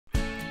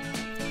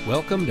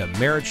Welcome to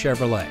Merritt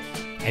Chevrolet,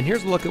 and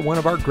here's a look at one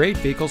of our great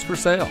vehicles for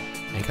sale.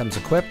 And comes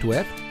equipped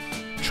with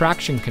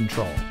traction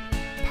control,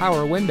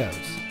 power windows,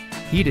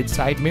 heated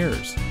side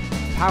mirrors,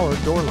 power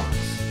door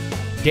locks,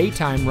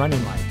 daytime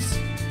running lights,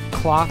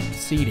 cloth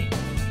seating,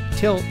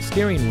 tilt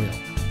steering wheel,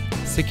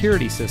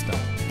 security system,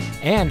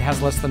 and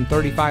has less than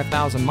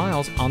 35,000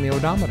 miles on the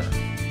odometer.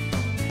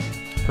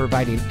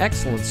 Providing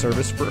excellent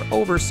service for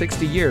over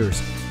 60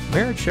 years,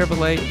 Merritt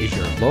Chevrolet is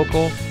your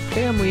local,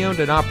 family-owned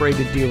and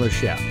operated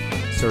dealership,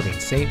 serving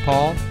St.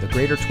 Paul, the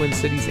greater Twin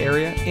Cities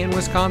area, and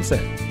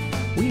Wisconsin.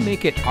 We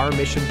make it our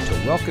mission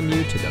to welcome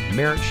you to the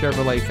Merritt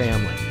Chevrolet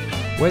family.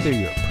 Whether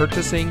you're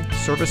purchasing,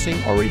 servicing,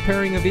 or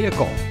repairing a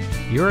vehicle,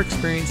 your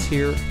experience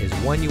here is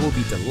one you will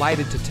be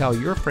delighted to tell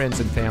your friends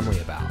and family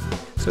about.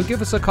 So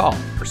give us a call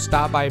or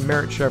stop by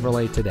Merritt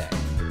Chevrolet today.